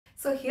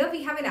So here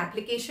we have an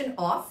application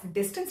of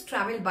distance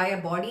traveled by a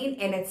body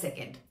in nth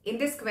second. In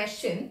this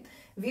question,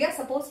 we are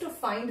supposed to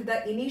find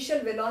the initial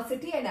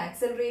velocity and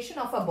acceleration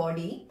of a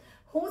body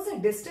whose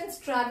distance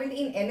traveled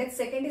in nth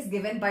second is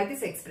given by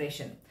this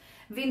expression.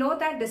 We know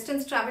that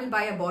distance traveled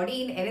by a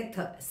body in nth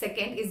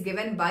second is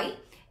given by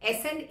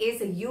Sn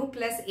is u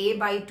plus a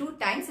by 2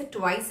 times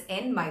twice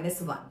n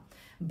minus 1.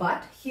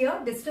 But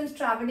here distance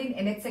traveled in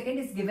nth second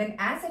is given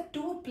as a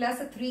 2 plus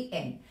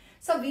 3n.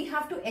 So we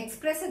have to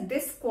express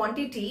this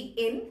quantity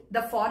in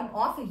the form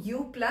of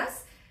u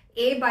plus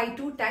a by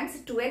 2 times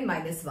 2n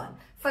minus 1.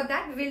 For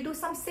that we will do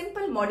some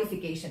simple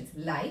modifications,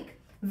 like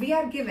we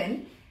are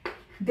given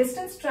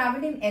distance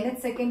travelled in nth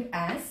second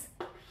as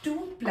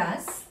 2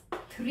 plus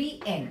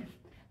 3n.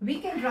 We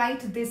can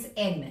write this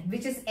n,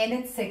 which is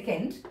nth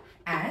second,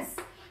 as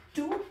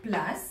 2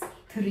 plus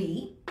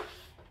 3.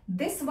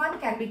 This one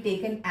can be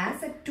taken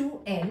as a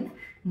 2n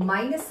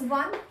minus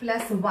 1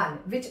 plus 1,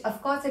 which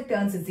of course it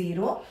turns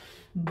 0,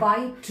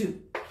 by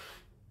 2.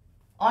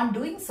 On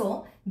doing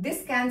so,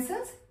 this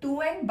cancels.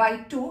 2n by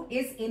 2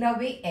 is in a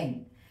way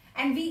n.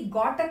 And we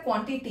got a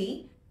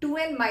quantity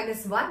 2n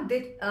minus 1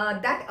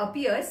 that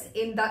appears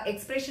in the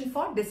expression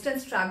for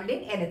distance travelled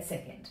in nth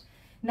second.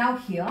 Now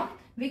here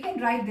we can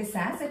write this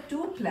as a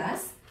 2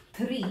 plus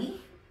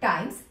 3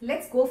 times,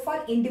 let's go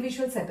for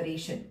individual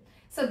separation.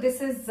 So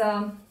this is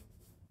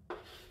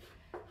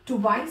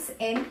twice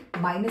n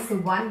minus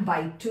 1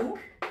 by 2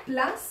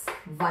 plus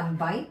 1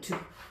 by 2.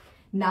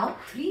 Now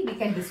 3 we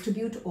can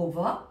distribute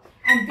over,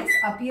 and this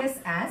appears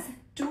as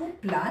 2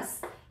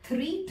 plus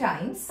 3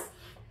 times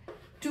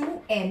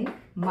 2n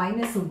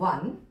minus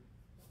 1.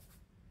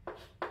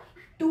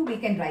 2 we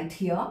can write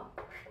here,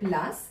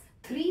 plus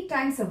 3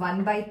 times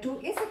 1 by 2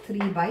 is 3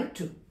 by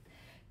 2.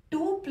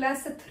 2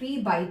 plus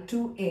 3 by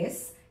 2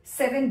 is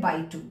 7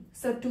 by 2.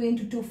 So 2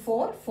 into 2,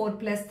 4. 4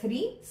 plus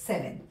 3,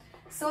 7.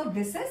 So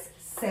this is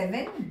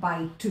 7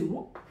 by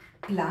 2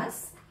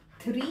 plus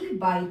 3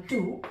 by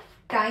 2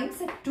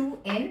 times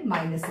 2n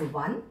minus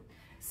 1.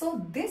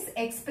 So this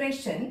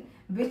expression,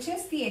 which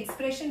is the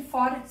expression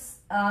for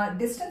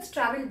distance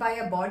travelled by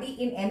a body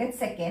in nth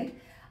second,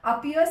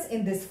 appears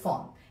in this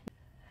form.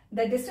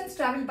 The distance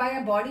travelled by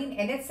a body in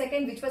nth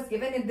second, which was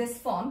given in this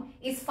form,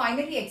 is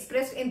finally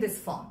expressed in this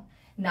form.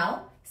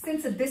 Now,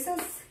 since this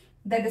is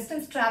the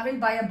distance travelled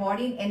by a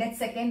body in nth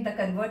second, the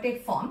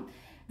converted form,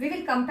 we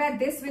will compare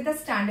this with the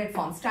standard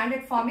form.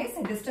 Standard form is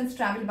distance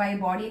travelled by a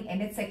body in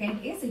nth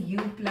second is u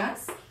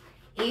plus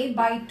a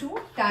by 2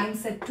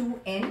 times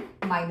 2n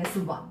minus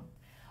 1.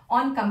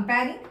 On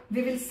comparing,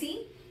 we will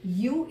see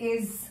u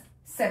is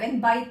 7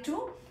 by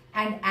 2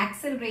 and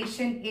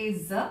acceleration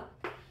is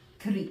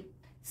 3.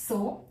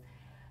 So,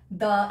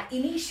 the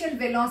initial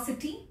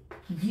velocity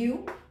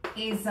u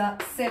is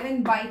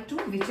 7 by 2,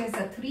 which is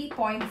a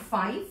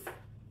 3.5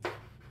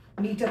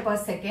 meter per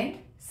second.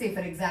 Say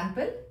for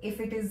example, if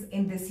it is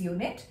in this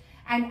unit,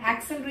 and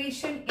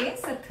acceleration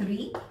is a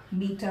 3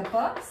 meter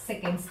per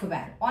second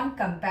square, on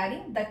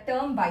comparing the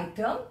term by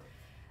term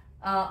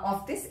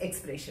of this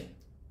expression.